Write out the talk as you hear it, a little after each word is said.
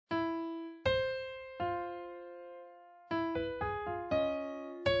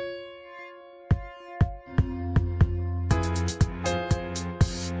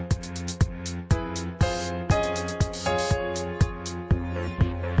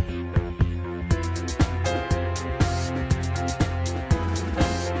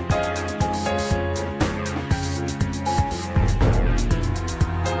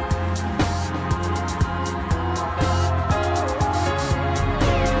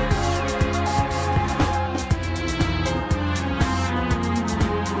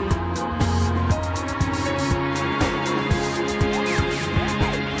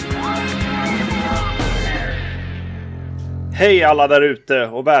Hej alla där ute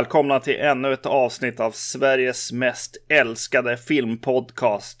och välkomna till ännu ett avsnitt av Sveriges mest älskade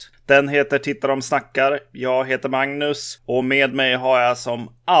filmpodcast. Den heter Titta de snackar, jag heter Magnus och med mig har jag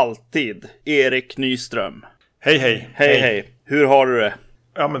som alltid Erik Nyström. Hej hej. Hej. Hur har du det?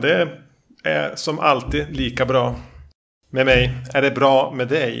 Ja, men det är som alltid lika bra med mig. Är det bra med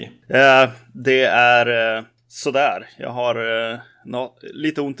dig? Det är sådär. Jag har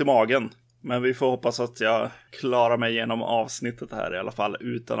lite ont i magen. Men vi får hoppas att jag klarar mig genom avsnittet här i alla fall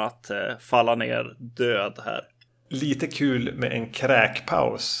utan att falla ner död här. Lite kul med en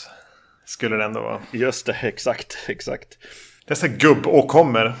kräkpaus skulle det ändå vara. Just det, exakt. Det är så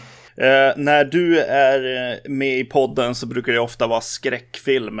gubb-åkommer. När du är med i podden så brukar det ofta vara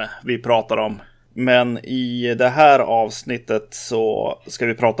skräckfilm vi pratar om. Men i det här avsnittet så ska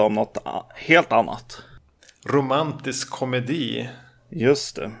vi prata om något helt annat. Romantisk komedi.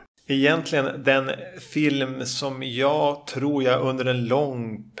 Just det. Egentligen den film som jag tror jag under en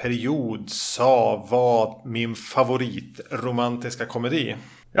lång period sa var min favorit romantiska komedi.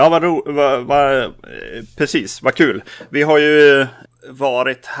 Ja, precis, vad kul. Vi har ju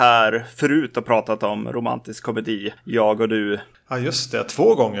varit här förut och pratat om romantisk komedi, jag och du. Ja, just det.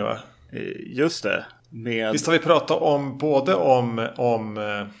 2 gånger, va? Just det. Visst har vi pratat om både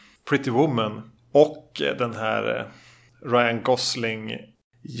om Pretty Woman och den här Ryan Gosling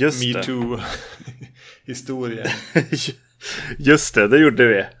Me Too-historien. Just det gjorde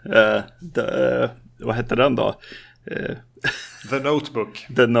vi. Vad hette den då? The Notebook.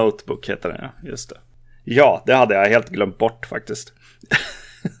 The Notebook heter den, ja. Just det. Ja, det hade jag helt glömt bort faktiskt.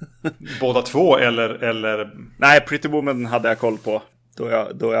 Båda två eller? Nej, Pretty Woman hade jag koll på.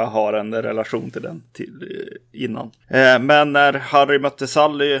 Då jag har en relation till den innan. Men när Harry mötte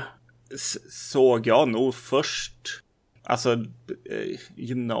Sally såg jag nog först... Alltså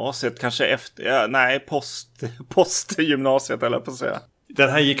gymnasiet kanske efter... Ja, nej, postgymnasiet eller på att säga. Den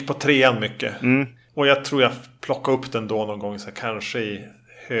här gick på 3:an mycket. Och jag tror jag plockade upp den då någon gång. Så kanske i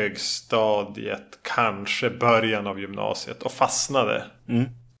högstadiet. Kanske början av gymnasiet. Och fastnade.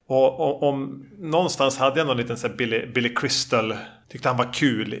 Och om någonstans hade jag någon liten så här Billy Crystal. Tyckte han var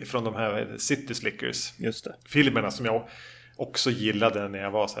kul från de här City Slickers. Just det. Filmerna som jag också gillade när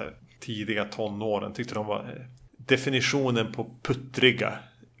jag var så här tidiga tonåren. Tyckte de var definitionen på puttriga.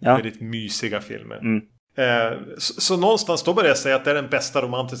 Ja. Väldigt mysiga filmer. Så någonstans då börjar jag säga att det är den bästa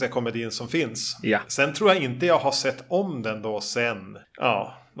romantiska komedin som finns. Ja. Sen tror jag inte jag har sett om den då sen.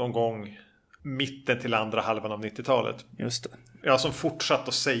 Ja, någon gång mitten till andra halvan av 90-talet. Just det. Jag har som fortsatt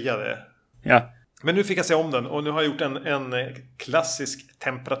att säga det. Ja. Men nu fick jag se om den. Och nu har jag gjort en klassisk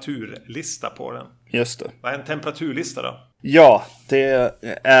temperaturlista på den. Just det. Vad är en temperaturlista då? Ja, det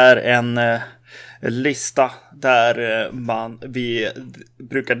är en lista där vi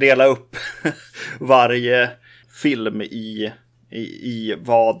brukar dela upp varje film i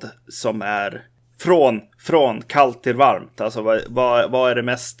vad som är från kallt till varmt. Alltså vad är det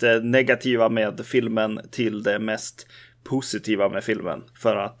mest negativa med filmen till det mest positiva med filmen,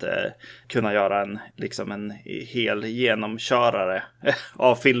 för att kunna göra en hel genomkörare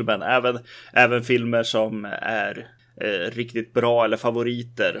av filmen. Även filmer som är riktigt bra eller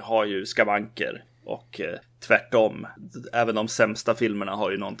favoriter har ju skavanker, och tvärtom. Även de sämsta filmerna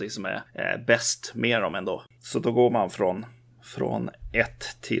har ju någonting som är bäst med dem ändå. Så då går man från 1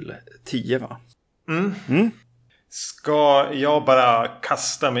 till 10, va? Ska jag bara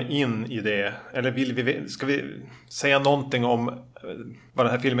kasta mig in i det? Eller ska vi säga någonting om vad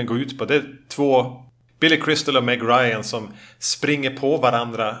den här filmen går ut på? Det är 2 Billy Crystal och Meg Ryan som springer på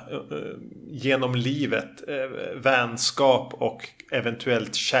varandra genom livet. Vänskap och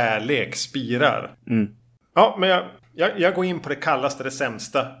eventuellt kärlek spirar. Ja, men jag går in på det kallaste, det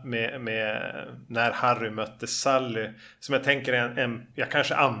sämsta med när Harry mötte Sally. Som jag tänker jag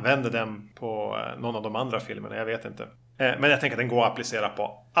kanske använder den på någon av de andra filmerna, jag vet inte. Men jag tänker att den går att applicera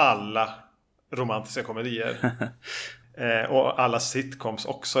på alla romantiska komedier. Och alla sitcoms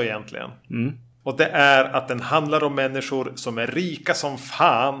också egentligen. Och det är att den handlar om människor som är rika som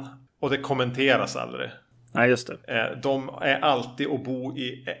fan. Och det kommenteras aldrig. Nej, just det. De är alltid att bo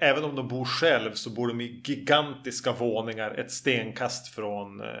i... Även om de bor själv så bor de i gigantiska våningar. Ett stenkast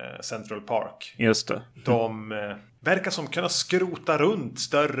från Central Park. Just det. De verkar som kunna skrota runt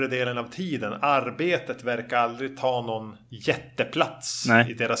större delen av tiden. Arbetet verkar aldrig ta någon jätteplats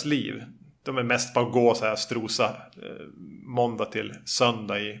i deras liv. De är mest bara att gå så här strosa måndag till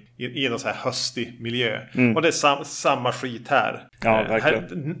söndag i någon så här höstig miljö. Och det är samma skit här. Ja,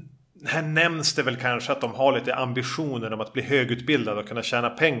 verkligen. Här nämns det väl kanske att de har lite ambitioner om att bli högutbildade och kunna tjäna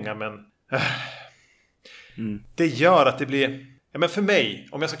pengar. Men det gör att det blir Ja, men för mig,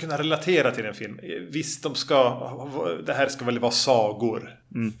 om jag ska kunna relatera till en film. Visst, det här ska väl vara sagor.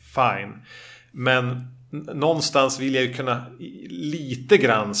 Fine. Men någonstans vill jag ju kunna lite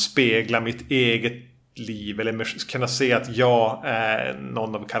grann spegla mitt eget liv. Eller kunna se att jag är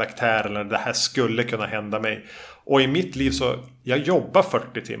någon av karaktärerna. Det här skulle kunna hända mig. Och i mitt liv så, jag jobbar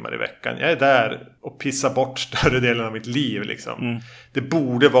 40 timmar i veckan. Jag är där och pissar bort större delen av mitt liv liksom. Det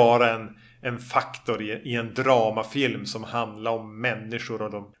borde vara en faktor i en dramafilm som handlar om människor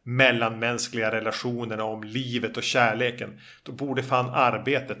och de mellanmänskliga relationerna, om livet och kärleken. Då borde fan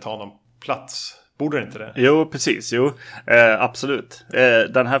arbetet ta någon plats. Borde det inte det? Jo, precis. Jo, absolut.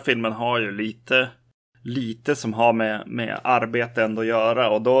 Den här filmen har ju lite som har med arbete ändå att göra.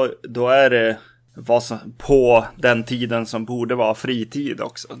 Och då är det vad som, på den tiden som borde vara fritid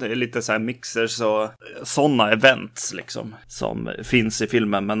också. Det är lite så här mixers och sådana events liksom som finns i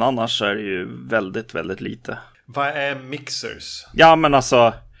filmen. Men annars är det ju väldigt, väldigt lite. Vad är mixers? Ja, men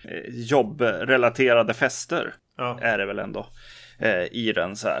alltså jobbrelaterade fester är det väl ändå i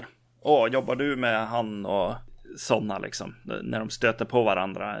den så här. Jobbar du med han och sådana liksom. När de stöter på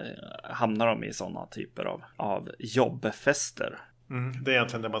varandra hamnar de i sådana typer av jobbfester. Det är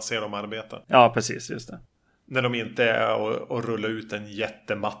egentligen det man ser dem arbeta. Ja, precis, just det. När de inte är och rulla ut en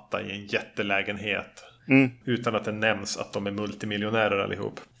jättematta i en jättelägenhet. Utan att det nämns att de är multimiljonärer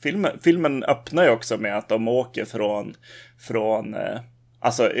allihop. Filmen öppnar ju också med att de åker från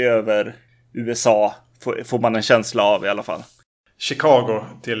alltså över USA. Får man en känsla av i alla fall. Chicago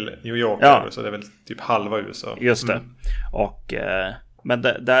till New York. Ja. Så det är väl typ halva USA. Just det. Och... men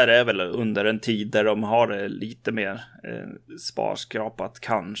där är väl under en tid där de har det lite mer sparskrapat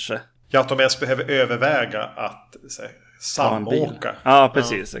kanske. Ja, att de ens behöver överväga att samåka. Ja,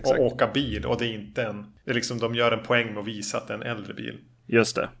 precis. Exakt. Och åka bil. Och det är inte det är liksom, de gör en poäng med att visa att det är en äldre bil.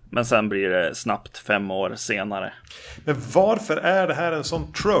 Just det. Men sen blir det snabbt 5 år senare. Men varför är det här en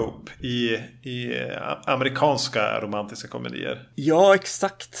sån trope i amerikanska romantiska komedier? Ja,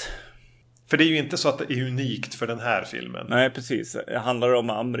 exakt. För det är ju inte så att det är unikt för den här filmen. Nej, precis. Det handlar om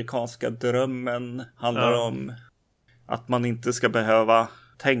amerikanska drömmen. Handlar om att man inte ska behöva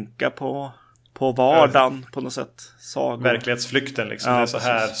tänka på vardagen på något sätt. Sagor. Verklighetsflykten liksom. Ja, det är så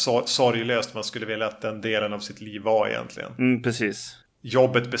här sorglöst man skulle vilja att den delen av sitt liv var egentligen. Precis.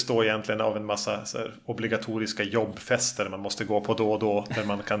 Jobbet består egentligen av en massa så här, obligatoriska jobbfester man måste gå på då och då. Där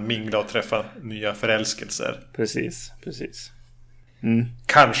man kan mingla och träffa nya förälskelser. Precis.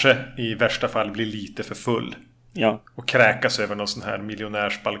 Kanske i värsta fall bli lite för full. Ja. Och kräkas över någon sån här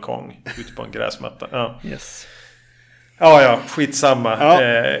miljonärsbalkong ute på en gräsmatta. Ja. Yes. Ja, skitsamma.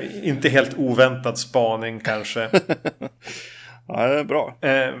 Ja. Inte helt oväntad spaning kanske. Ja, det är bra.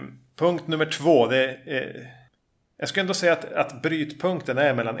 Punkt nummer 2. Jag skulle ändå säga att brytpunkten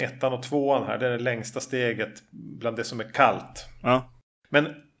är mellan 1:an och 2:an här. Det är det längsta steget bland det som är kallt. Ja. Men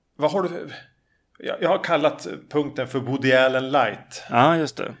vad har du... Jag har kallat punkten för Woody Allen Light. Ja,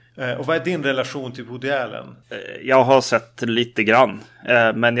 just det. Och vad är din relation till Woody Allen? Jag har sett lite grann.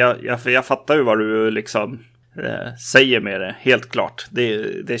 Men jag fattar ju vad du liksom säger med det. Helt klart.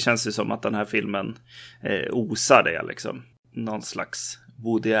 Det känns ju som att den här filmen osar det liksom. Någon slags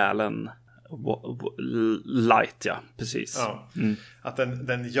Woody Allen light, ja. Precis. Ja. Att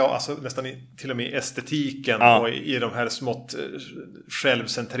alltså nästan till och med i estetiken och i de här smått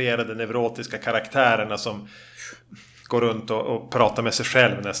självcentrerade neurotiska karaktärerna som går runt och pratar med sig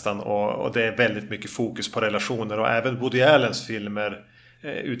själv nästan. Och det är väldigt mycket fokus på relationer. Och även Woody Allens filmer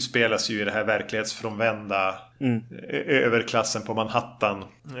utspelas ju i det här verklighetsfrånvända överklassen på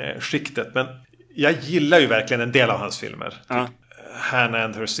Manhattan-skiktet. Men jag gillar ju verkligen en del av hans filmer. Ja. Hannah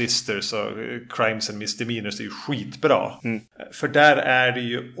and Her Sisters och Crimes and Misdemeanors är ju skitbra. För där är det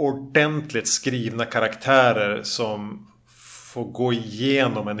ju ordentligt skrivna karaktärer som får gå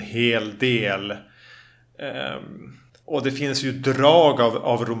igenom en hel del. Och det finns ju drag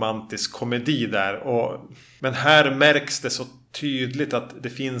av romantisk komedi där. Men här märks det så tydligt att det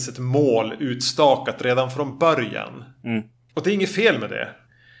finns ett mål utstakat redan från början. Och det är inget fel med det.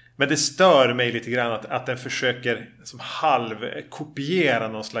 Men det stör mig lite grann att den försöker som kopiera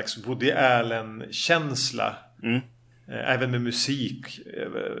någon slags Woody Allen-känsla. Även med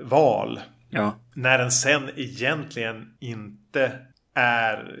musikval. Ja. När den sen egentligen inte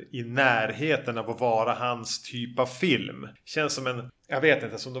är i närheten av att vara hans typ av film. Känns som jag vet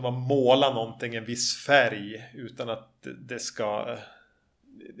inte, som de har målat någonting en viss färg utan att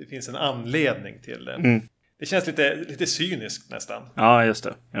det finns en anledning till det. Det känns lite cyniskt nästan. Ja, just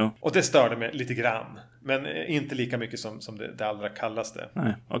det. Jo. Och det störde mig lite grann. Men inte lika mycket som det allra kallaste.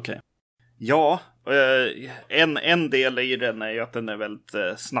 Nej, okej. Ja, en del i den är ju att den är väldigt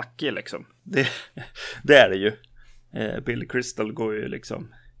snackig liksom. Det är det ju. Billy Crystal går ju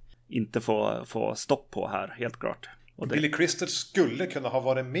liksom inte få stopp på här, helt klart. Och Billy Crystal skulle kunna ha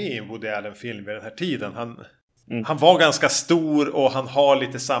varit med i en Woody Allen-film vid den här tiden. Han var ganska stor och han har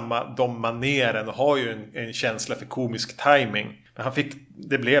lite de maneren och har ju en känsla för komisk timing. Men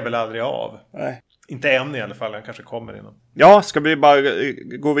det blev väl aldrig av. Nej. Inte än i alla fall, han kanske kommer inom. Ja, ska vi bara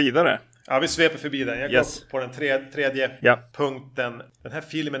gå vidare? Ja, vi sveper förbi den. Jag går på den tredje punkten. Den här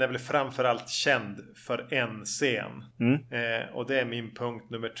filmen är väl framförallt känd för en scen. Och det är min punkt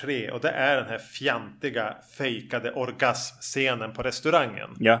nummer 3. Och det är den här fjantiga, fejkade orgasmscenen på restaurangen.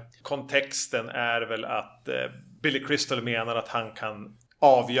 Ja. Kontexten är väl att Billy Crystal menar att han kan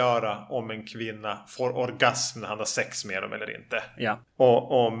avgöra om en kvinna får orgasm när han har sex med dem eller inte. Ja.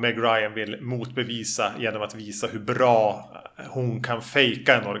 Och Meg Ryan vill motbevisa genom att visa hur bra hon kan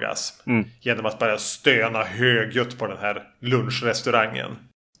fejka en orgasm. Genom att bara stöna högljutt på den här lunchrestaurangen.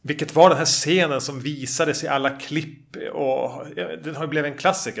 Vilket var den här scenen som visades i alla klipp. Och den har ju blivit en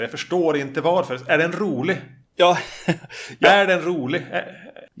klassiker. Jag förstår inte varför. Är den rolig? Ja. Är den rolig?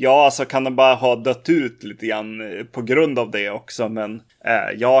 Ja, alltså kan den bara ha dött ut lite grann på grund av det också. Men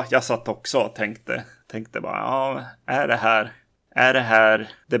ja, jag satt också och tänkte bara, ja, är det här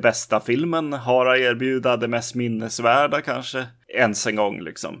det bästa filmen har att erbjuda, det mest minnesvärda kanske? Ens en gång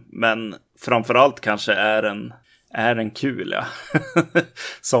liksom. Men framförallt kanske är den kul, ja.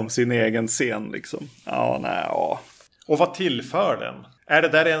 Som sin egen scen liksom. Ja, nej, ja. Och vad tillför den? Är det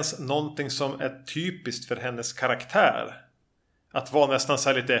där ens någonting som är typiskt för hennes karaktär? Att vara nästan så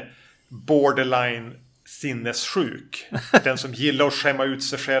här lite borderline sinnessjuk. Den som gillar att skämma ut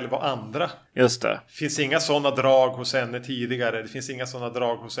sig själv och andra. Just det. Finns inga sådana drag hos henne tidigare. Det finns inga sådana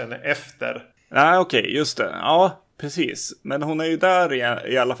drag hos henne efter. Nej, okej, just det. Ja, precis. Men hon är ju där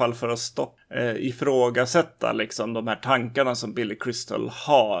i alla fall för att ifrågasätta liksom de här tankarna som Billy Crystal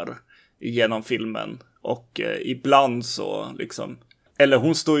har genom filmen. Och ibland så liksom... Eller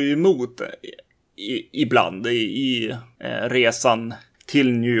hon står ju emot ibland i resan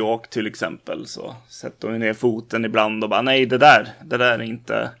till New York till exempel. Så sätter hon ner foten ibland och bara nej, det där är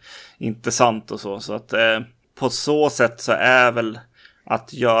inte sant och så. Så att på så sätt så är väl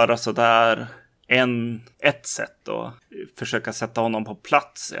att göra så där ett sätt och försöka sätta honom på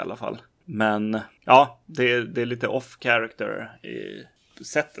plats i alla fall. Men ja, det är lite off character i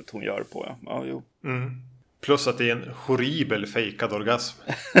sättet hon gör på. Ja, jo. Plus att det är en horribel fejkad orgasm.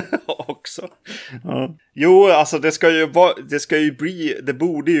 Också. Ja. Jo, alltså det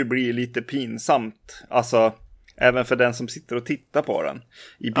borde ju bli lite pinsamt. Alltså, även för den som sitter och tittar på den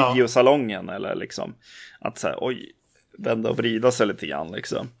i biosalongen eller liksom att säga, oj, vända och vrida sig lite grann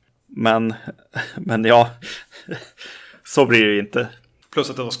liksom. Men ja, så blir det inte. Plus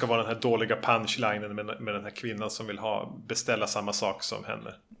att det då ska vara den här dåliga punchlinen med den här kvinnan som vill beställa samma sak som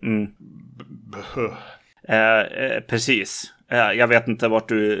henne. Precis. Jag vet inte vart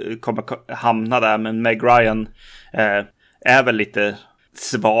du kommer hamna där, men Meg Ryan är väl lite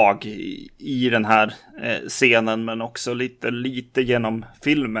svag i den här scenen, men också lite genom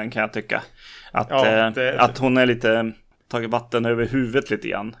filmen kan jag tycka. Att hon är lite tagit vatten över huvudet lite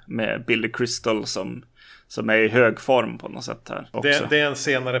grann med Billy Crystal som är i hög form på något sätt här också. Det är en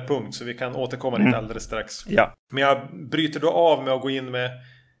senare punkt, så vi kan återkomma lite alldeles strax. Ja. Men jag bryter då av med att gå in med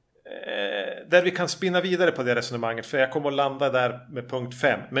där vi kan spinna vidare på det resonemanget, för jag kommer att landa där med punkt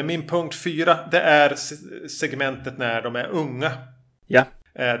 5. Men min punkt 4, det är segmentet när de är unga. Ja.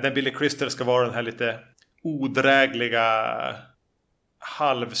 Där Billy Crystal ska vara den här lite odrägliga,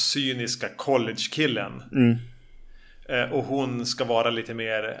 halvcyniska college-killen. Och hon ska vara lite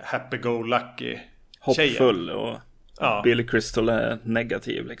mer happy-go-lucky, hoppfull och Billy Crystal är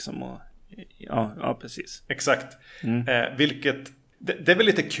negativ liksom. Och, ja, precis. Exakt. Vilket det är väl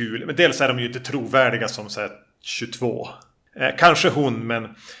lite kul, men dels är de ju inte trovärdiga som så här 22. Kanske hon,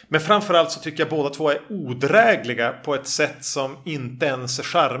 men framförallt så tycker jag båda två är odrägliga på ett sätt som inte ens är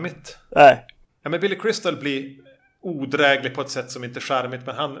charmigt. Nej. Ja, men Billy Crystal blir odräglig på ett sätt som inte är charmigt,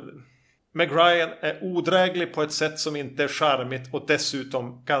 men Meg Ryan är odräglig på ett sätt som inte är charmigt och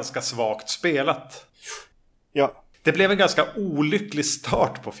dessutom ganska svagt spelat. Ja. Det blev en ganska olycklig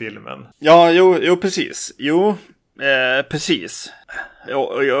start på filmen. Ja, jo precis. Jo, precis.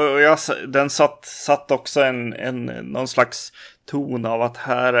 Den satt också någon slags ton av att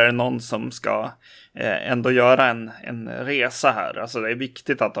här är det någon som ska ändå göra en resa här. Alltså det är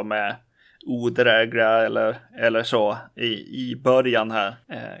viktigt att de är odrägliga eller så i början här.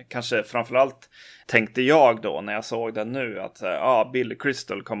 Kanske framförallt tänkte jag då när jag såg den nu att Billy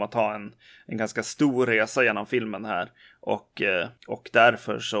Crystal kommer att ta en ganska stor resa genom filmen här. Och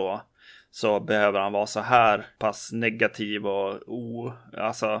därför så behöver han vara så här pass negativ och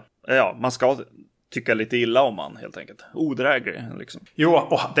alltså, ja, man ska tycka lite illa om han helt enkelt. Odräglig liksom. Jo,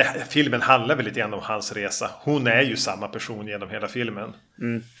 och filmen handlar väl lite grann om hans resa. Hon är ju samma person genom hela filmen.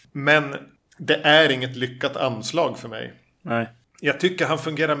 Men det är inget lyckat anslag för mig. Nej. Jag tycker han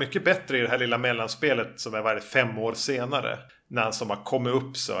fungerar mycket bättre i det här lilla mellanspelet som är 5 år senare. När han som har kommit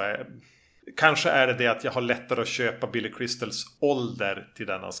upp så är... Kanske är det att jag har lättare att köpa Billy Crystals ålder till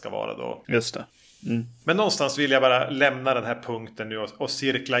den han ska vara då. Just det. Men någonstans vill jag bara lämna den här punkten nu och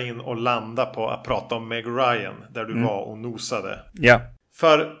cirkla in och landa på att prata om Meg Ryan. Där du var och nosade. Ja.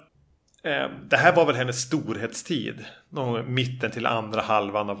 För det här var väl hennes storhetstid. Mitten till andra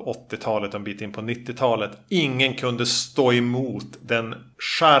halvan av 80-talet och en bit in på 90-talet. Ingen kunde stå emot den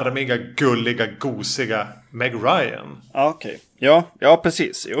charmiga, gulliga, gosiga Meg Ryan. Okej. Ja,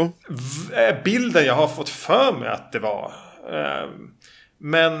 precis. Jo. Bilden jag har fått för mig att det var.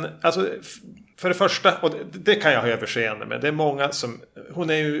 Men alltså... För det första, och det kan jag ha överseende med. Det är många som... Hon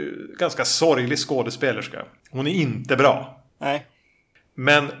är ju ganska sorglig skådespelerska. Hon är inte bra. Nej.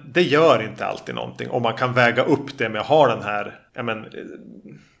 Men det gör inte alltid någonting. Om man kan väga upp det med att ha den här...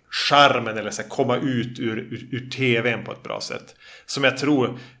 charmen eller så här, komma ut ur tvn på ett bra sätt. Som jag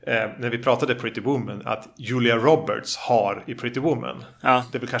tror, när vi pratade Pretty Woman, att Julia Roberts har i Pretty Woman. Ja.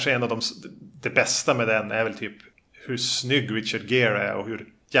 Det är väl kanske en av det bästa med den är väl typ hur snygg Richard Gere är och hur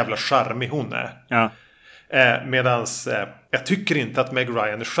jävla charmig hon är. Ja. Medans jag tycker inte att Meg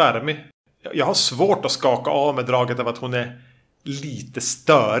Ryan är charmig. Jag har svårt att skaka av med draget av att hon är lite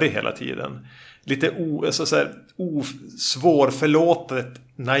störig hela tiden. Lite svårförlåtet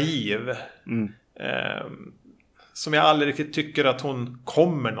naiv. Som jag aldrig riktigt tycker att hon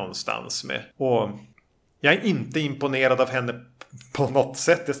kommer någonstans med. Och jag är inte imponerad av henne på något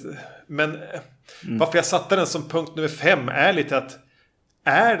sätt. Men varför jag satte den som punkt nummer 5 är lite att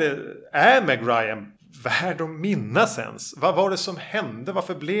är Meg Ryan värd att minnas ens? Vad var det som hände?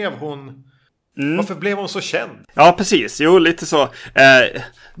 Varför blev hon så känd? Ja, precis. Jo, lite så.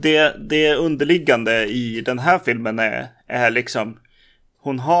 Det underliggande i den här filmen är liksom...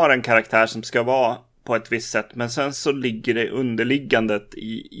 Hon har en karaktär som ska vara på ett visst sätt. Men sen så ligger det underliggandet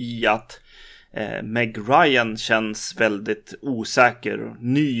i att Meg Ryan känns väldigt osäker och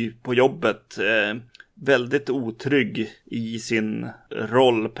ny på jobbet. Väldigt otrygg i sin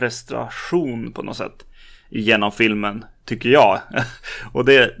rollprestation på något sätt genom filmen, tycker jag. Och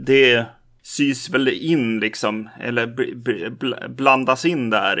det sys väl in liksom, eller blandas in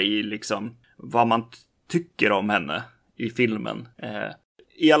där i liksom vad man tycker om henne i filmen.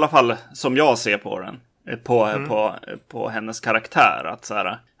 I alla fall som jag ser på den, på hennes karaktär, att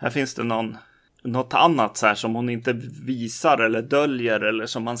så här finns det något annat så här som hon inte visar eller döljer, eller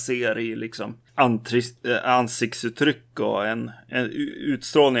som man ser i liksom ansiktsuttryck och en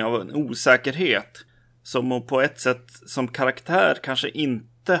utstrålning av en osäkerhet som hon på ett sätt som karaktär kanske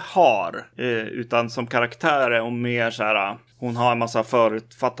inte har, utan som karaktär är hon mer så här, hon har en massa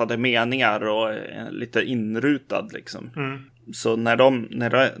förutfattade meningar och är lite inrutad liksom. Så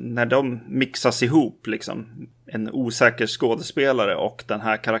när de mixas ihop liksom, en osäker skådespelare och den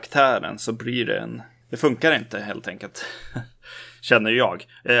här karaktären, så blir det funkar inte helt enkelt. Känner jag.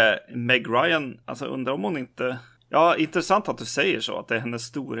 Meg Ryan, alltså undrar om hon inte... Ja, intressant att du säger så, att det är hennes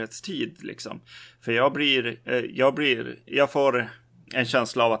storhetstid liksom. För jag får en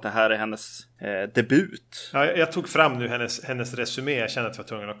känsla av att det här är hennes debut. Ja, jag tog fram nu hennes resumé. Jag kände att jag var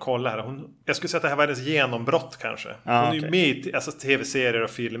tvungen att kolla här. Jag skulle säga att det här var hennes genombrott kanske. Hon är ju med i tv-serier och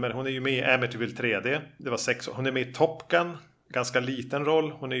filmer. Hon är ju med i Amityville 3D. Det var 6 år. Hon är med i Top Gun. Ganska liten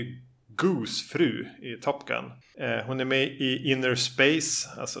roll. Hon är ju Goose fru i Top Gun. Hon är med i Inner Space.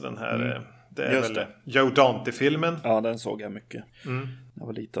 Alltså den här... Det är väl Joe Dante-filmen. Ja, den såg jag mycket. Jag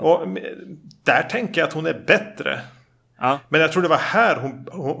var liten. Och där tänker jag att hon är bättre. Ja. Men jag tror det var här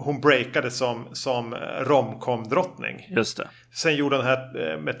hon breakade som romcom-drottning. Just det. Sen gjorde den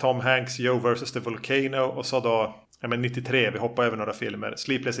här med Tom Hanks, Joe vs. The Volcano. Och så då, 93, vi hoppar över några filmer.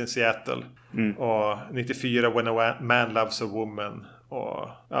 Sleepless in Seattle. Och 94, When a Man Loves a Woman. Och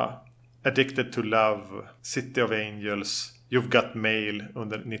Addicted to Love, City of Angels, You've Got Mail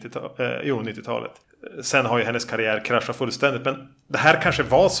under 90-talet. Sen har ju hennes karriär kraschat fullständigt. Men det här kanske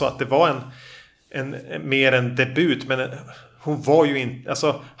var så att det var mer en debut. Men hon var ju inte...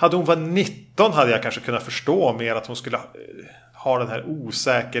 Alltså, hade hon varit 19 hade jag kanske kunnat förstå mer att hon skulle ha den här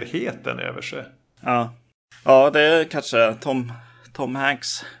osäkerheten över sig. Ja, det är kanske Tom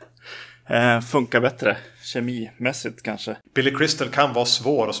Hanks funkar bättre kemimässigt kanske. Billy Crystal kan vara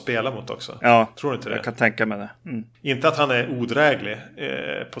svår att spela mot också. Ja, tror du inte det? Jag kan tänka mig det. Inte att han är odräglig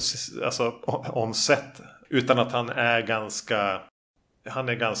on set, utan att han är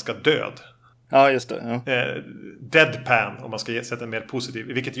ganska död. Ja, just det. Ja. Deadpan, om man ska sätta en mer positiv,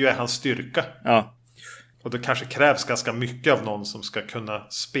 vilket ju är hans styrka. Ja. Och det kanske krävs ganska mycket av någon som ska kunna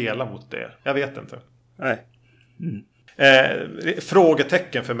spela mot det. Jag vet inte. Nej.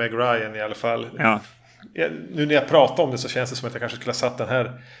 Frågetecken för Meg Ryan i alla fall. Ja. Nu när jag pratar om det så känns det som att jag kanske skulle ha satt den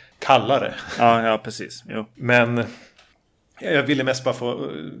här kallare. Ja, precis. Jo. Men jag ville mest bara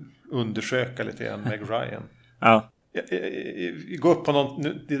få undersöka lite grann Meg Ryan. Ja. Gå upp på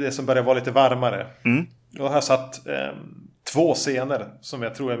det som börjar vara lite varmare. Jag har satt 2 scener som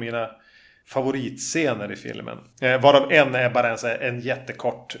jag tror är mina favoritscener i filmen. Varav en är bara en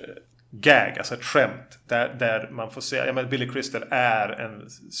jättekort gag, alltså ett skämt. Där man får se, Billy Crystal är en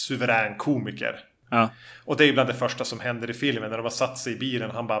suverän komiker. Ja. Och det är bland det första som händer i filmen. När de har satt sig i bilen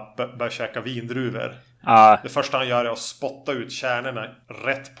och han bara börjar käka vindruvor. Ja. Det första han gör är att spotta ut kärnorna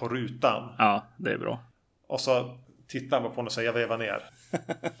rätt på rutan. Ja, det är bra. Och så tittar han på den och säger jag vevar ner.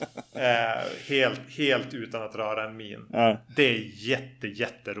 Helt utan att röra en min. Ja. Det är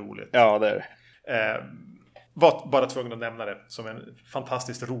jätteroligt. Ja, det är det. Var bara tvungen att nämna det som en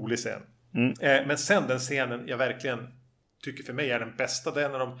fantastiskt rolig scen. Men sen den scenen jag verkligen tycker för mig är den bästa. Det är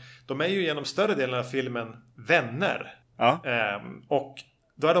när de är ju genom större delen av filmen vänner. Ja. Och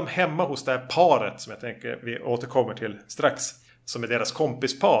då är de hemma hos det här paret som jag tänker vi återkommer till strax. Som är deras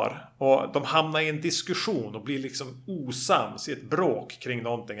kompispar. Och de hamnar i en diskussion och blir liksom osams i ett bråk kring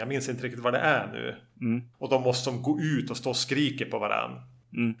någonting. Jag minns inte riktigt vad det är nu. Och de måste gå ut och stå och skrika på varann.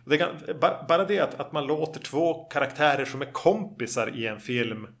 Bara det att man låter 2 karaktärer som är kompisar i en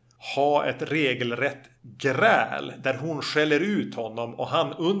film ha ett regelrätt gräl. Där hon skäller ut honom och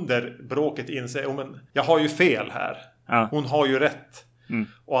han under bråket inser men jag har ju fel här. Ja. Hon har ju rätt.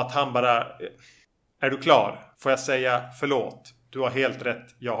 Och att han bara... Är du klar? Får jag säga förlåt? Du har helt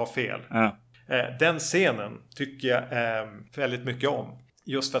rätt, jag har fel. Ja. Den scenen tycker jag väldigt mycket om.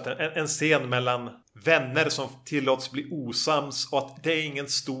 Just för att en scen mellan vänner som tillåts bli osams och att det är ingen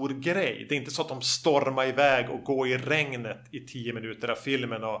stor grej. Det är inte så att de stormar iväg och går i regnet i 10 minuter av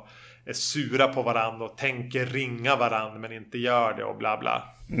filmen och är sura på varandra och tänker ringa varandra men inte gör det och bla bla.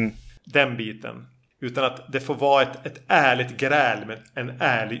 Den biten. Utan att det får vara ett ärligt gräl med en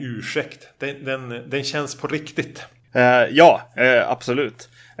ärlig ursäkt. Den känns på riktigt. Absolut.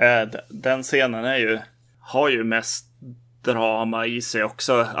 Den scenen har ju mest drama i sig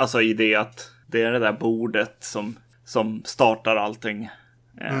också. Alltså i det att det är det där bordet som startar allting.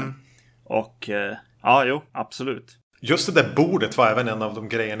 Och absolut. Just det där bordet var även en av de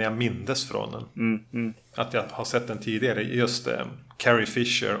grejerna jag mindes från den. Att jag har sett den tidigare. Just Carrie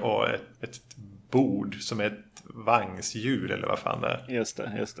Fisher och ett bord som är ett vagnsdjur eller vad fan det är. Just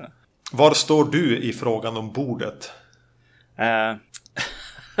det. Var står du i frågan om bordet? Vad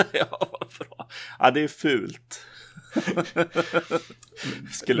bra. Ja, det är fult.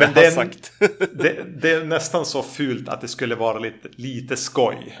 Skulle jag ha sagt. det är nästan så fult att det skulle vara lite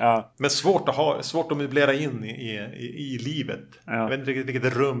skoj. Ja. Men svårt att möblera in i livet. Ja. Jag vet inte riktigt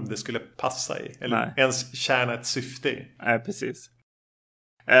vilket rum det skulle passa i. Eller ens tjäna ett syfte i. Nej, precis.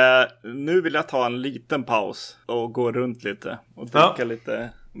 Nu vill jag ta en liten paus och gå runt lite och dricka lite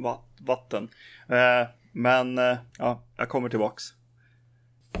vatten. Men jag kommer tillbaks.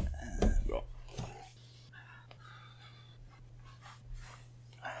 Bra.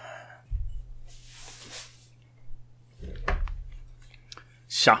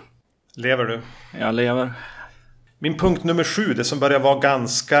 Tja. Lever du? Jag lever. Min punkt nummer 7, det som börjar vara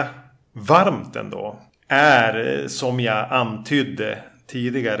ganska varmt ändå, är som jag antydde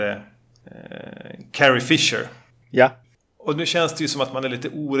tidigare Carrie Fisher. Ja. Och nu känns det ju som att man är lite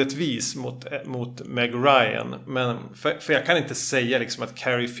orättvis mot Meg Ryan. Men för jag kan inte säga liksom att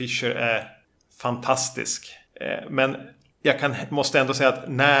Carrie Fisher är fantastisk. Men jag måste ändå säga att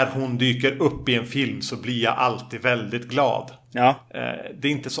när hon dyker upp i en film så blir jag alltid väldigt glad. Ja. Det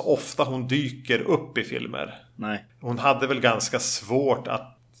är inte så ofta hon dyker upp i filmer. Nej. Hon hade väl ganska svårt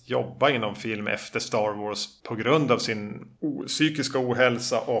att jobba inom film efter Star Wars på grund av sin psykiska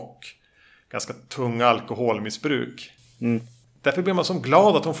ohälsa och ganska tunga alkoholmissbruk. Därför blir man så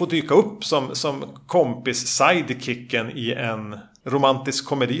glad att hon får dyka upp som kompis-sidekicken i en romantisk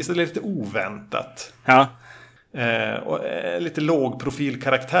komedi. Så det är lite oväntat. Ja. Och lite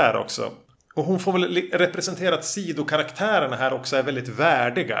lågprofilkaraktär också. Och hon får väl representera att sidokaraktärerna här också är väldigt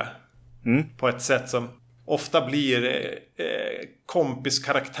värdiga. På ett sätt som ofta blir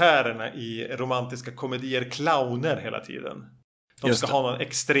kompiskaraktärerna i romantiska komedier clowner hela tiden. De ska ha någon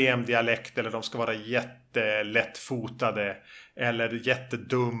extrem dialekt eller de ska vara jättelättfotade eller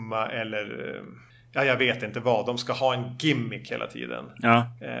jättedumma eller jag vet inte vad. De ska ha en gimmick hela tiden. Ja.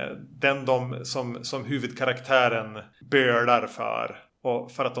 Den de som huvudkaraktären bölar för.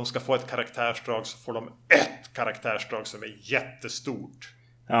 Och för att de ska få ett karaktärsdrag så får de ett karaktärsdrag som är jättestort.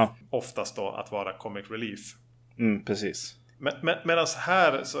 Ja. Oftast då att vara comic relief. Precis. Medan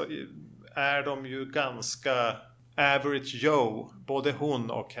här så är de ju ganska average Joe. Både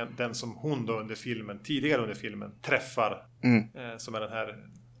hon och den som hon då tidigare under filmen träffar. Som är den här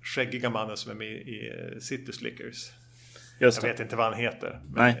skäggiga mannen som är med i City Slickers. Jag vet inte vad han heter.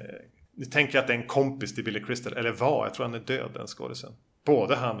 Men, nu tänker jag att det är en kompis till Billy Crystal. Eller vad? Jag tror han är död, den skådisen.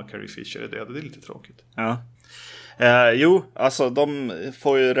 Både han och Carrie Fisher är döda. Det är lite tråkigt. Ja. Alltså de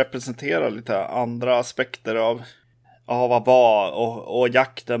får ju representera lite andra aspekter av att vara och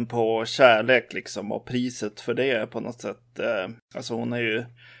jakten på kärlek liksom, och priset för det på något sätt. Alltså hon är ju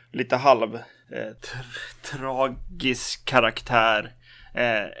lite tragisk karaktär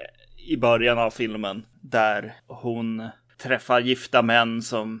i början av filmen, där hon träffar gifta män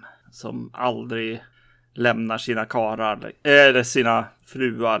som aldrig lämnar sina karar eller sina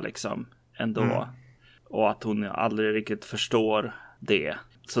fruar liksom ändå. Och att hon aldrig riktigt förstår det.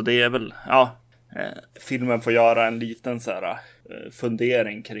 Så det är väl, filmen får göra en liten så här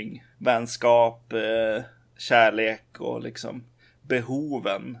fundering kring vänskap, kärlek och liksom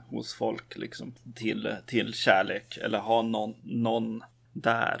behoven hos folk liksom till kärlek, eller ha någon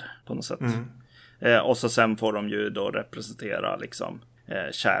där på något sätt. Och så sen får de ju då representera liksom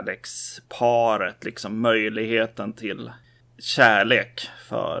kärleksparet, liksom möjligheten till kärlek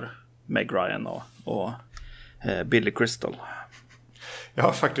för Meg Ryan och Billy Crystal. Jag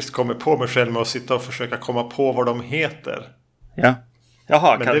har faktiskt kommit på mig själv med att sitta och försöka komma på vad de heter. Ja.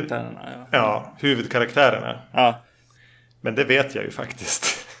 Jaha, karaktärerna. Ja, huvudkaraktärerna. Ja. Men det vet jag ju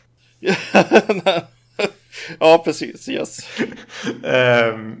faktiskt. Ja, precis. Yes.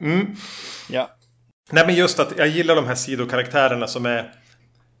 Ja. Nej, men just att jag gillar de här sidokaraktärerna som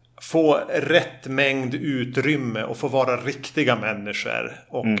får rätt mängd utrymme och får vara riktiga människor.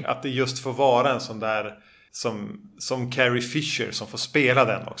 Och att det just får vara en sån där som Carrie Fisher som får spela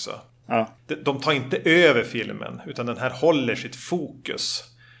den också. Ja. De tar inte över filmen, utan den här håller sitt fokus.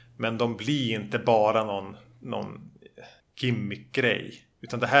 Men de blir inte bara någon gimmick-grej.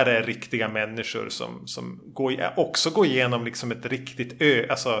 Utan det här är riktiga människor som också går igenom liksom ett riktigt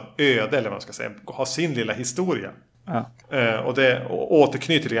öde, eller vad man ska säga. Har sin lilla historia. Ja. Och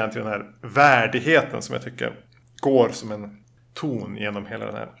återknyter lite grann till den här värdigheten som jag tycker går som en ton genom hela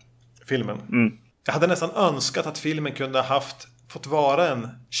den här filmen. Jag hade nästan önskat att filmen kunde ha fått vara en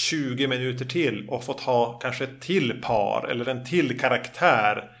 20 minuter till och fått ha kanske ett till par eller en till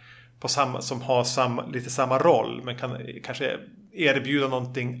karaktär som har lite samma roll, men kan kanske erbjuda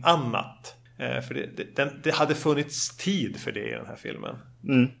någonting annat. För det hade funnits tid för det i den här filmen.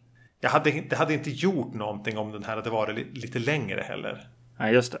 Det hade inte gjort någonting om den här hade varit lite längre heller. Ja,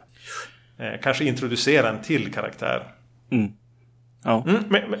 just det. Kanske introducera en till karaktär. Ja.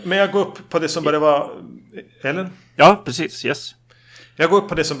 Men jag går upp på det som börjar vara... Eller? Ja, precis. Yes. Jag går upp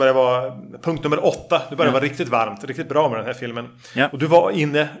på det som börjar vara punkt nummer 8. Det börjar vara riktigt varmt, riktigt bra med den här filmen. Ja. Och du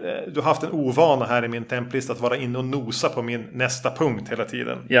har haft en ovana här i min templista att vara inne och nosa på min nästa punkt hela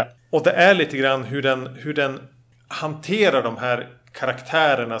tiden. Ja. Och det är lite grann hur den hanterar de här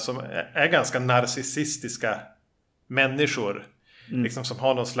karaktärerna som är ganska narcissistiska människor. Liksom som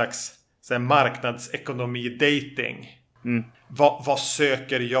har någon slags marknadsekonomi-dating. Vad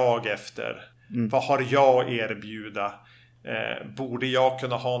söker jag efter? Vad har jag att erbjuda? Borde jag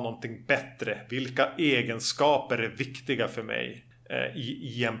kunna ha någonting bättre? Vilka egenskaper är viktiga för mig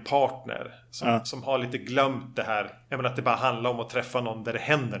i en partner som har lite glömt det här? Jag menar att det bara handlar om att träffa någon där det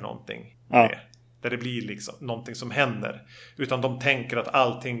händer någonting. Där det blir liksom någonting som händer. Utan de tänker att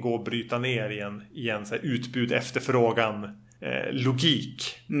allting går att bryta ner i en så här utbud, efterfrågan,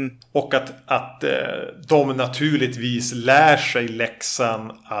 logik. Och att de naturligtvis lär sig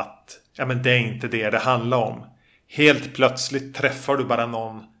läxan att men det är inte det handlar om. Helt plötsligt träffar du bara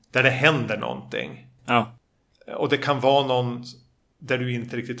någon där det händer någonting. Ja. Och det kan vara någon där du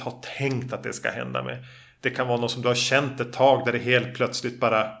inte riktigt har tänkt att det ska hända med. Det kan vara någon som du har känt ett tag där det helt plötsligt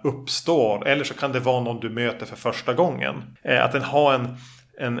bara uppstår. Eller så kan det vara någon du möter för första gången. Att den har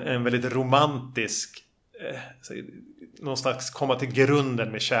en väldigt romantisk... någon slags komma till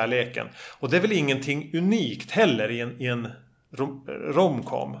grunden med kärleken. Och det är väl ingenting unikt heller i en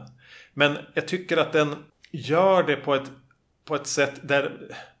romcom. Men jag tycker att den gör det på ett sätt där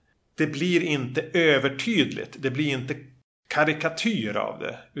det blir inte övertydligt. Det blir inte karikatyr av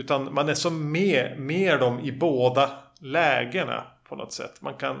det. Utan man är så med dem i båda lägena på något sätt.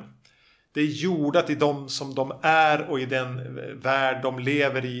 Det är jordat i dem som de är och i den värld de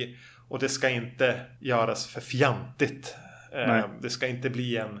lever i. Och det ska inte göras för fjantigt. Det ska inte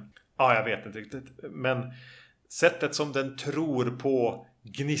bli jag vet inte riktigt. Men sättet som den tror på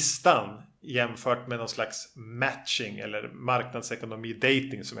gnistan jämfört med någon slags matching eller marknadsekonomi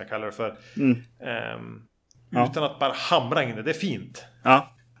dating som jag kallar det för. Utan att bara hamra in det. Det är fint.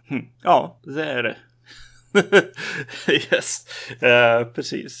 Ja, ja det är det. Yes,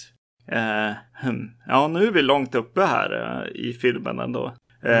 precis. Ja, nu är vi långt uppe här i filmen ändå.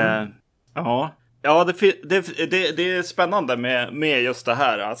 Ja, det är spännande med just det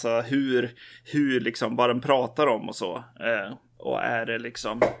här. Alltså hur liksom vad den pratar om och så. Och är det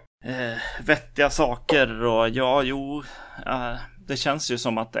liksom vettiga saker och det känns ju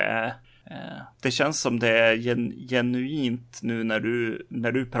som att det är det känns som det är genuint nu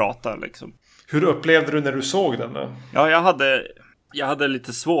när du pratar liksom. Hur upplevde du när du såg den då? Ja, jag hade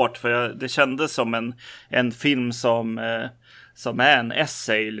lite svårt för det kändes som en film som är en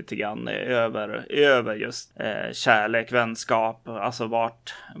essay lite grann över just kärlek, vänskap, alltså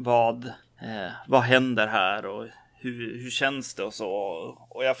vad händer här och hur känns det och så.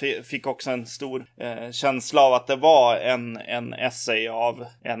 Och jag fick också en stor känsla av att det var en essay av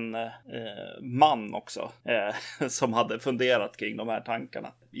en man också som hade funderat kring de här tankarna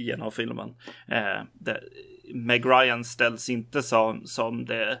genom filmen. Meg Ryan ställs inte som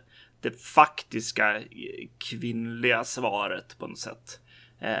det faktiska kvinnliga svaret på något sätt.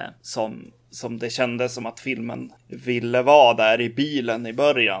 Som det kändes som att filmen ville vara där i bilen i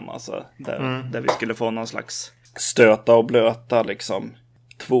början. Alltså, där vi skulle få någon slags stöta och blöta liksom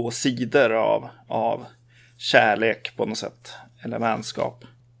 2 sidor av kärlek på något sätt. Eller vänskap.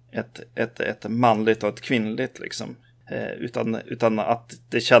 Ett manligt och ett kvinnligt liksom. Utan att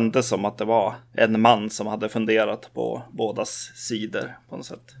det kändes som att det var en man som hade funderat på bådas sidor på något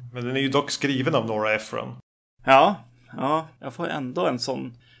sätt. Men den är ju dock skriven av Nora Ephron. Ja, jag får ändå en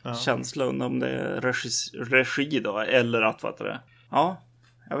sån känsla om det är regi då. Eller att vad det är. Ja,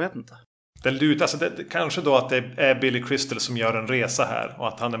 jag vet inte. Den lutar, alltså kanske då att det är Billy Crystal som gör en resa här och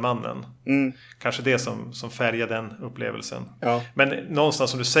att han är mannen. Kanske det som färgar den upplevelsen. Ja. Men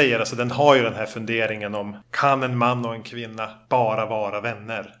någonstans som du säger, alltså den har ju den här funderingen om kan en man och en kvinna bara vara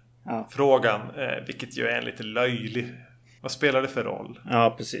vänner? Ja. Frågan, vilket ju är en lite löjlig. Vad spelar det för roll?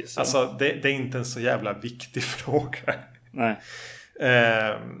 Ja, precis. Ja. Alltså det är inte en så jävla viktig fråga. Nej.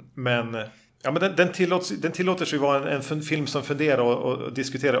 Men den tillåter sig vara en film som funderar och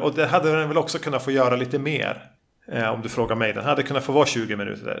diskuterar. Och det hade den väl också kunnat få göra lite mer. Om du frågar mig. Den hade kunnat få vara 20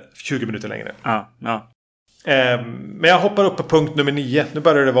 minuter längre. Ja. Men jag hoppar upp på punkt nummer 9. Nu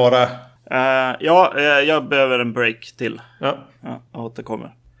börjar det vara... jag behöver en break till. Ja, jag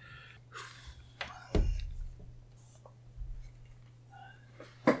återkommer.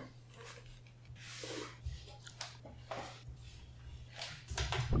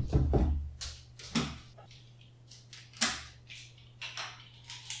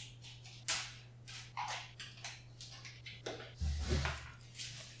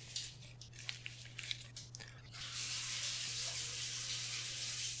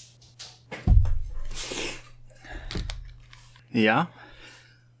 Ja.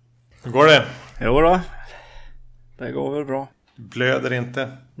 Hur går det? Jo då. Det går väl bra. Blöder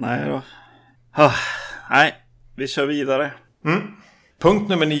inte? Nej då. Nej, vi kör vidare. Punkt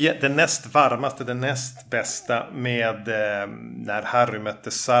nummer 9. Det näst varmaste, det näst bästa med när Harry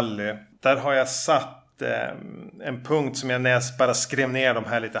mötte Sally. Där har jag satt en punkt som jag bara skrev ner de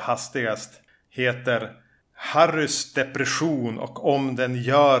här lite hastigast. Heter Harrys depression och om den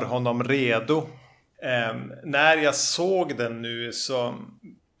gör honom redo. När jag såg den nu så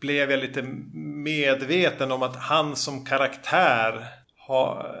blev jag lite medveten om att han som karaktär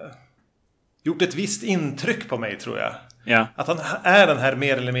har gjort ett visst intryck på mig, tror jag. Ja. Att han är den här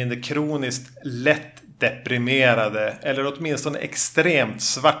mer eller mindre kroniskt lätt deprimerade eller åtminstone extremt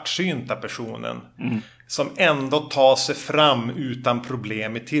svartsynta personen som ändå tar sig fram utan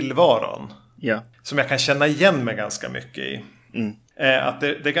problem i tillvaron. Ja. Som jag kan känna igen mig ganska mycket i. Att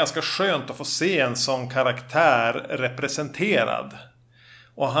det är ganska skönt att få se en sån karaktär representerad.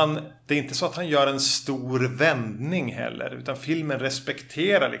 Och det är inte så att han gör en stor vändning heller. Utan filmen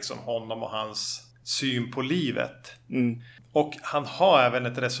respekterar liksom honom och hans syn på livet. Och han har även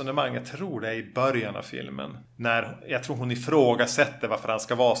ett resonemang, jag tror det är i början av filmen. När jag tror hon ifrågasätter varför han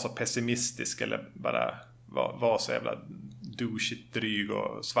ska vara så pessimistisk. Eller bara vara så jävla douchigt dryg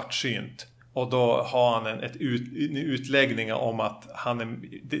och svartsynt. Och då har han en utläggning om att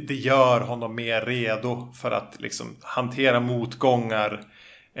det gör honom mer redo för att liksom hantera motgångar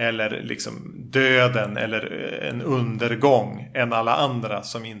eller liksom döden eller en undergång än alla andra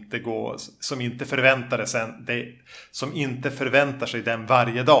som inte förväntar sig den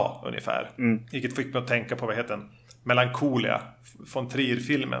varje dag ungefär. Vilket fick mig att tänka på Melancholia från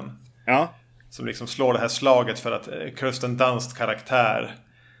Trier-filmen. Ja. Som liksom slår det här slaget för att Kirsten Dunst karaktär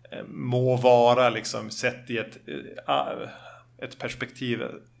må vara liksom sett i ett perspektiv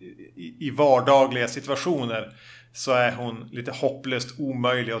i vardagliga situationer, så är hon lite hopplöst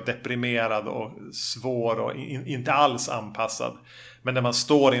omöjlig och deprimerad och svår och inte alls anpassad. Men när man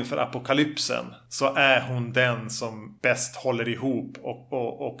står inför apokalypsen så är hon den som bäst håller ihop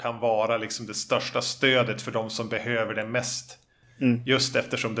och kan vara liksom det största stödet för de som behöver det mest. Just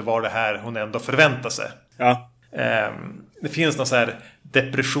eftersom det var det här hon ändå förväntar sig. Ja. Det finns något så här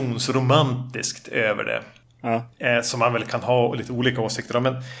depressionsromantiskt över det. Ja. Som man väl kan ha lite olika åsikter om.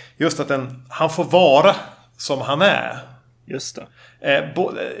 Men just att han får vara som han är. Just det.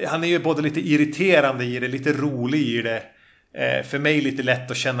 Han är ju både lite irriterande i det, lite rolig i det. För mig lite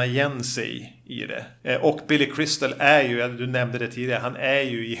lätt att känna igen sig i det. Och Billy Crystal är ju, du nämnde det tidigare, han är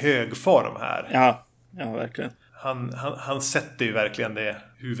ju i hög form här. Ja, verkligen. Han sätter ju verkligen det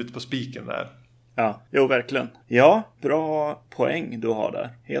huvudet på spiken där. Ja, jo verkligen. Ja, bra poäng du har där,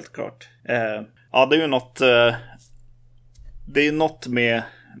 helt klart. Ja, det är ju något. Det är något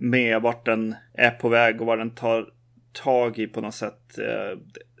med vart den är på väg och vad den tar tag i på något sätt,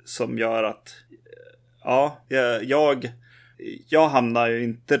 som gör att jag hamnar ju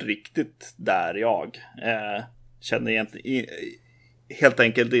inte riktigt där jag känner egentligen helt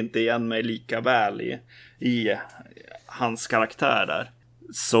enkelt inte igen mig lika väl i hans karaktär där.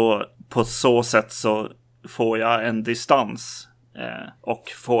 Så på så sätt så får jag en distans och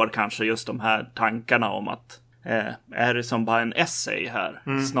får kanske just de här tankarna om att är det som bara en essay här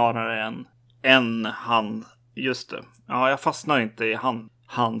snarare än han. Just det. Ja, jag fastnar inte i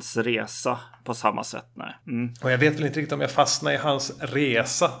hans resa på samma sätt. Nej. Och jag vet väl inte riktigt om jag fastnar i hans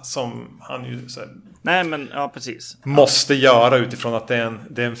resa som han ju så här, nej, men ja, precis. Måste göra utifrån att det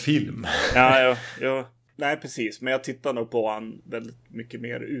är en film. Ja. Nej, precis. Men jag tittar nog på han väldigt mycket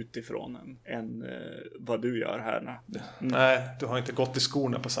mer utifrån än vad du gör här. Nej, du har inte gått i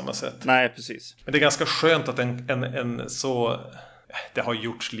skorna på samma sätt. Nej, precis. Men det är ganska skönt att en så... Det har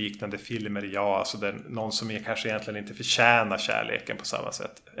gjorts liknande filmer, ja. Alltså någon som kanske egentligen inte förtjänar kärleken på samma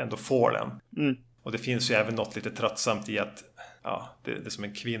sätt ändå får den. Och det finns ju även något lite tröttsamt i att det är som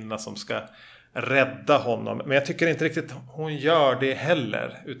en kvinna som ska rädda honom. Men jag tycker inte riktigt hon gör det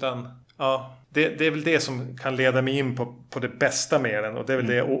heller. Utan det är väl det som kan leda mig in på det bästa med den. Och det är väl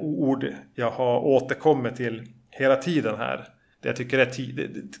det ord jag har återkommit till hela tiden här. Det jag tycker är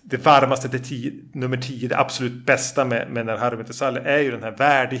det varmaste, nummer 10, det absolut bästa med när Harry möter Sally är ju den här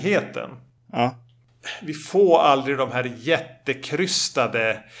värdigheten. Ja. Vi får aldrig de här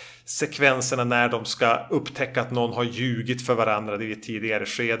jättekrystade sekvenserna när de ska upptäcka att någon har ljugit för varandra i ett tidigare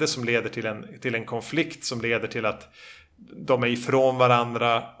skede som leder till en konflikt som leder till att de är ifrån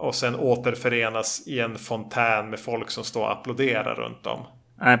varandra och sen återförenas i en fontän med folk som står och applåderar runt om.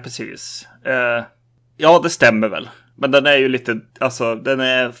 Nej, precis. Ja, det stämmer väl. Men den är ju lite, alltså den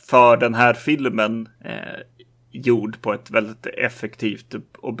är för den här filmen gjord på ett väldigt effektivt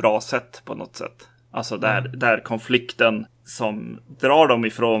och bra sätt på något sätt. Alltså där konflikten som drar dem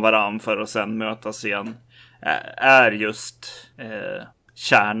ifrån varandra för att sen mötas igen är just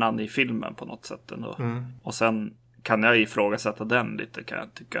kärnan i filmen på något sätt ändå. Och sen kan jag ifrågasätta den lite, kan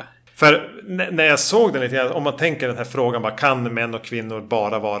jag tycka. För när jag såg den lite, om man tänker den här frågan, bara, kan män och kvinnor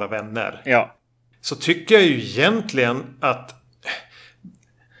bara vara vänner? Ja. Så tycker jag ju egentligen att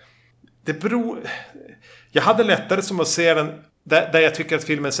det beror... Jag hade lättare som att se den där jag tycker att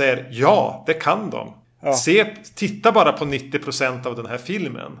filmen säger ja, det kan de. Ja. Titta bara på 90% av den här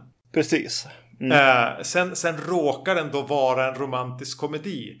filmen. Precis. Sen råkar den då vara en romantisk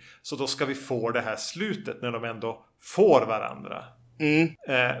komedi. Så då ska vi få det här slutet när de ändå får varandra.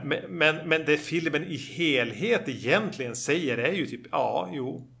 Men det filmen i helhet egentligen säger är ju typ,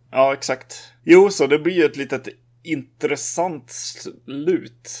 Ja, exakt. Jo, så det blir ju ett litet intressant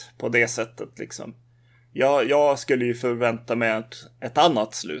slut på det sättet liksom. Jag skulle ju förvänta mig ett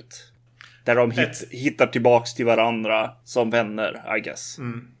annat slut. Där de hittar tillbaks till varandra som vänner, I guess.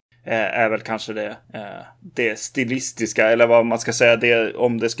 Är väl kanske det stilistiska, eller vad man ska säga, det,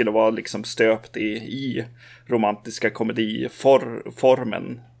 om det skulle vara liksom stöpt i romantiska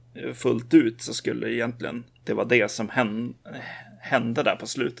komediformen fullt ut, så skulle egentligen det vara det som hände där på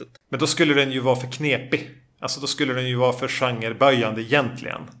slutet. Men då skulle den ju vara för knepig. Alltså då skulle den ju vara för genreböjande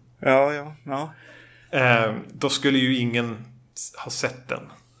egentligen. Ja. Då skulle ju ingen ha sett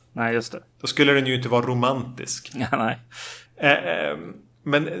den. Nej, just det. Då skulle den ju inte vara romantisk. Ja, nej.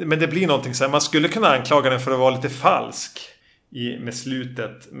 Men det blir någonting så här. Man skulle kunna anklaga den för att vara lite falsk med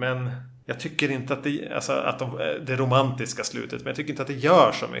slutet. Men jag tycker inte att det romantiska slutet. Men jag tycker inte att det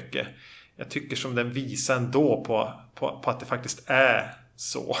gör så mycket. Jag tycker som den visar ändå på att det faktiskt är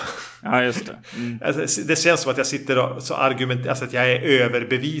så. Ja, just det. Alltså, det känns som att jag sitter och så alltså att jag är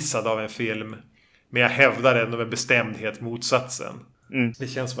överbevisad av en film. Men jag hävdar ändå med bestämdhet motsatsen. Det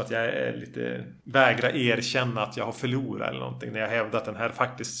känns som att jag är lite vägrar erkänna att jag har förlorat eller någonting. När jag hävdar att den här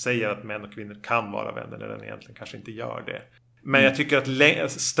faktiskt säger att män och kvinnor kan vara vänner. När den egentligen kanske inte gör det. Men jag tycker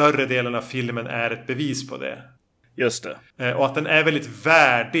att större delen av filmen är ett bevis på det. Just det. Och att den är väldigt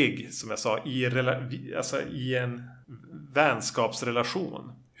värdig, som jag sa, i en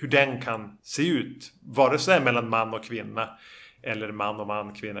vänskapsrelation. Hur den kan se ut. Vare sig mellan man och kvinna. Eller man och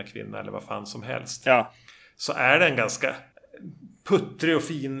man, kvinna, kvinna. Eller vad fan som helst. Ja. Så är det en ganska puttrig och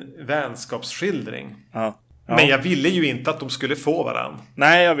fin vänskapsskildring. Ja. Men jag ville ju inte att de skulle få varann.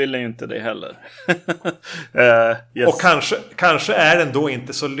 Nej, jag ville ju inte det heller. Yes. Och kanske är den då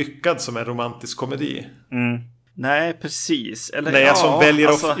inte så lyckad som en romantisk komedi. Nej, precis. Eller, Nej,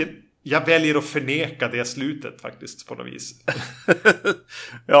 jag väljer att förneka det slutet faktiskt på något vis.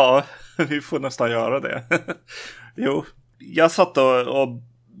 Ja, vi får nästan göra det. Jo, jag satt och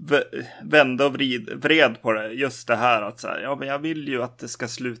vände och vred på det. Just det här att så här, ja, men jag vill ju att det ska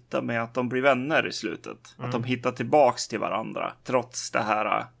sluta med att de blir vänner i slutet. Att de hittar tillbaks till varandra. Trots det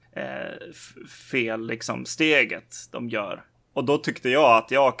här fel liksom steget de gör. Och då tyckte jag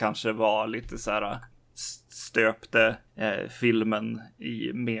att jag kanske var lite så här stöpte filmen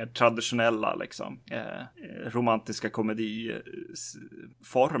i mer traditionella liksom romantiska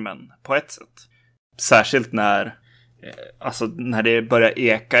komediformen på ett sätt. Särskilt när det börjar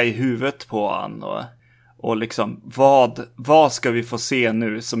eka i huvudet på han och liksom vad ska vi få se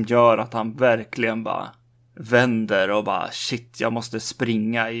nu som gör att han verkligen bara vänder och bara shit, jag måste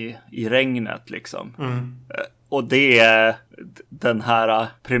springa i regnet liksom. Och det är den här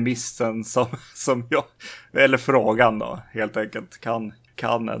premissen som jag, eller frågan då helt enkelt,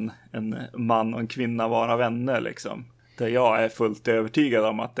 kan en man och en kvinna vara vänner liksom? Där jag är fullt övertygad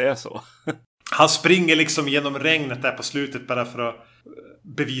om att det är så. Han springer liksom genom regnet där på slutet bara för att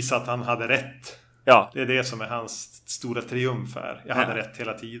bevisa att han hade rätt. Ja. Det är det som är hans stora triumf här. Jag hade rätt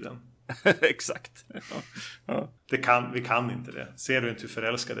hela tiden. Exakt. Ja. Vi kan inte det. Ser du inte hur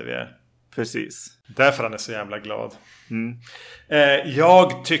förälskade vi är? Precis. Därför han är så jävla glad.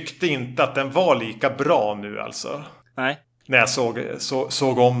 Jag tyckte inte att den var lika bra nu alltså. Nej. När jag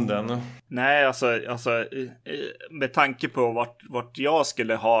såg om den. Nej, alltså med tanke på vart jag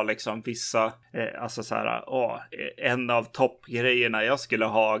skulle ha liksom vissa, alltså så här, en av toppgrejerna jag skulle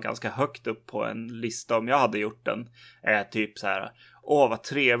ha ganska högt upp på en lista om jag hade gjort den, är typ så här, vad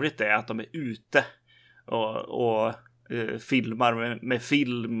trevligt det är att de är ute och filmar med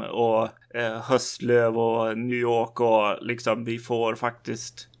film och höstlöv och New York och liksom vi får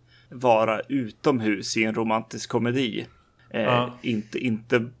faktiskt vara utomhus i en romantisk komedi.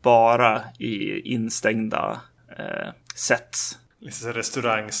 Inte bara i instängda sets. Lite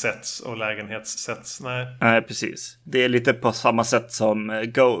restaurangsets och lägenhetssets. Nej, precis. Det är lite på samma sätt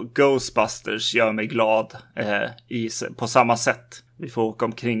som Ghostbusters gör mig glad. På samma sätt. Vi får åka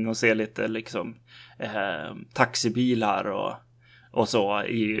omkring och se lite liksom taxibilar och så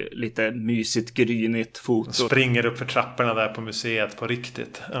i lite mysigt grynigt foto. Springer upp för trapporna där på museet på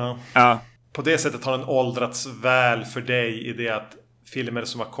riktigt. Ja. På det sättet har den åldrats väl för dig i det att filmer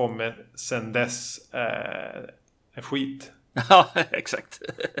som har kommit sedan dess är skit. Ja, exakt.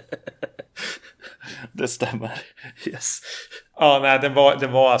 Det stämmer. Yes. Ja, nej, det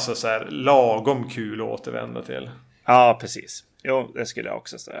var alltså så här lagom kul att återvända till. Ja, precis. Jo, det skulle jag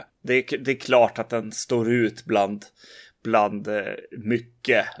också säga. Det är klart att den står ut bland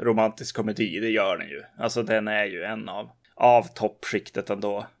mycket romantisk komedi. Det gör den ju. Alltså den är ju en av toppskiktet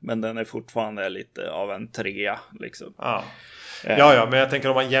ändå. Men den är fortfarande lite av en 3 liksom. Ja. Ja, men jag tänker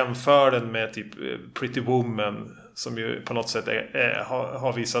om man jämför den med typ Pretty Woman, som ju på något sätt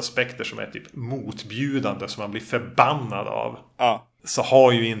har vissa aspekter som är typ motbjudande, som man blir förbannad av. Ja. Så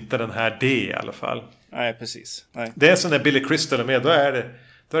har ju inte den här det i alla fall. Nej, precis. Nej. Det är så när Billy Crystal är med, då är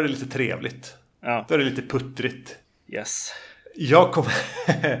det lite trevligt. Ja. Då är det lite puttrigt. Yes. Jag kom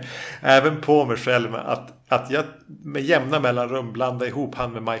även på mig själv med att jag med jämna mellanrum blandade ihop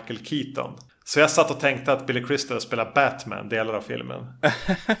han med Michael Keaton. Så jag satt och tänkte att Billy Crystal spelar Batman delar av filmen.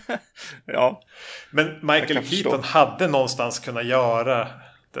 Ja. Men Michael Keaton hade någonstans kunnat göra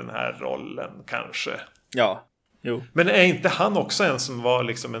den här rollen kanske. Ja. Jo. Men är inte han också en som var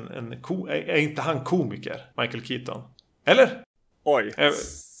liksom är inte han komiker, Michael Keaton? Eller? Oj,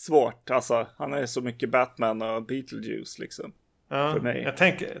 svårt. Alltså, han är så mycket Batman och Beetlejuice liksom. Ja, för mig. Jag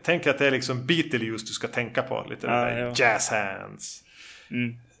tänker att det är liksom Beetlejuice du ska tänka på lite. Ja. Jazz hands.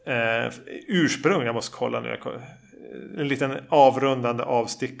 Ursprung, jag måste kolla nu. En liten avrundande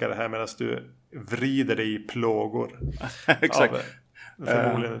avstickare här medan du vrider dig i plågor. Exakt.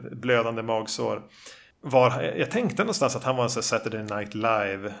 Förmodligen ett blödande magsår. Jag tänkte någonstans att han var en sån Saturday Night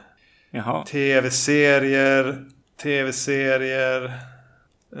Live. Jaha. TV-serier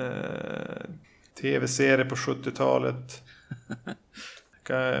på 70-talet.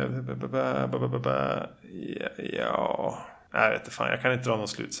 Ja, jag vet inte fan, jag kan inte dra någon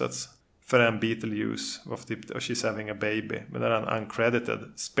slutsats. Förrän Beetlejuice var för typ She's Having a Baby. Men där är han uncredited.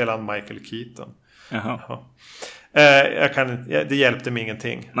 Spelar han Michael Keaton. Jaha. Det hjälpte mig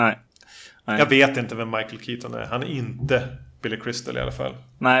ingenting. Nej. Jag vet inte vem Michael Keaton är. Han är inte Billy Crystal i alla fall.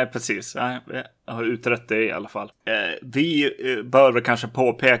 Nej, precis. Jag har utrett det i alla fall. Vi bör väl kanske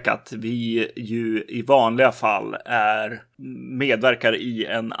påpeka att vi ju i vanliga fall medverkar i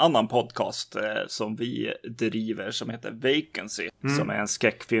en annan podcast som vi driver som heter Vacancy. Som är en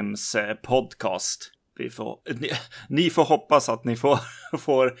skräckfilmspodcast. Ni får hoppas att ni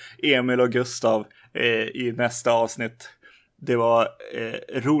får Emil och Gustav i nästa avsnitt. Det var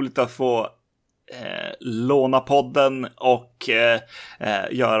roligt att få låna podden och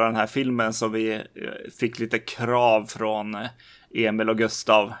göra den här filmen, så vi fick lite krav från Emil och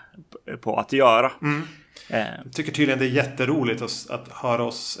Gustav på att göra. Jag tycker tydligen det är jätteroligt att höra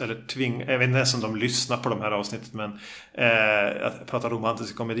oss, eller jag vet inte om de lyssnar på de här avsnitten, men att prata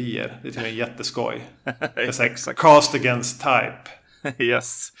romantiska komedier, det tycker jag är jätteskoj. Cast against type.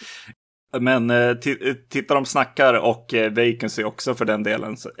 Yes. Men titta de snackar och Vacancy också för den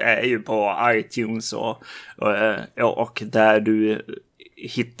delen så är ju på iTunes och där du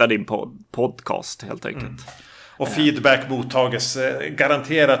hittar din podcast helt enkelt. Och feedback mottages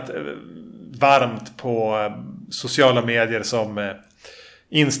garanterat varmt på sociala medier som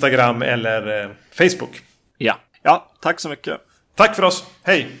Instagram eller Facebook. Ja, tack så mycket. Tack för oss.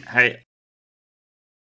 Hej! Hej.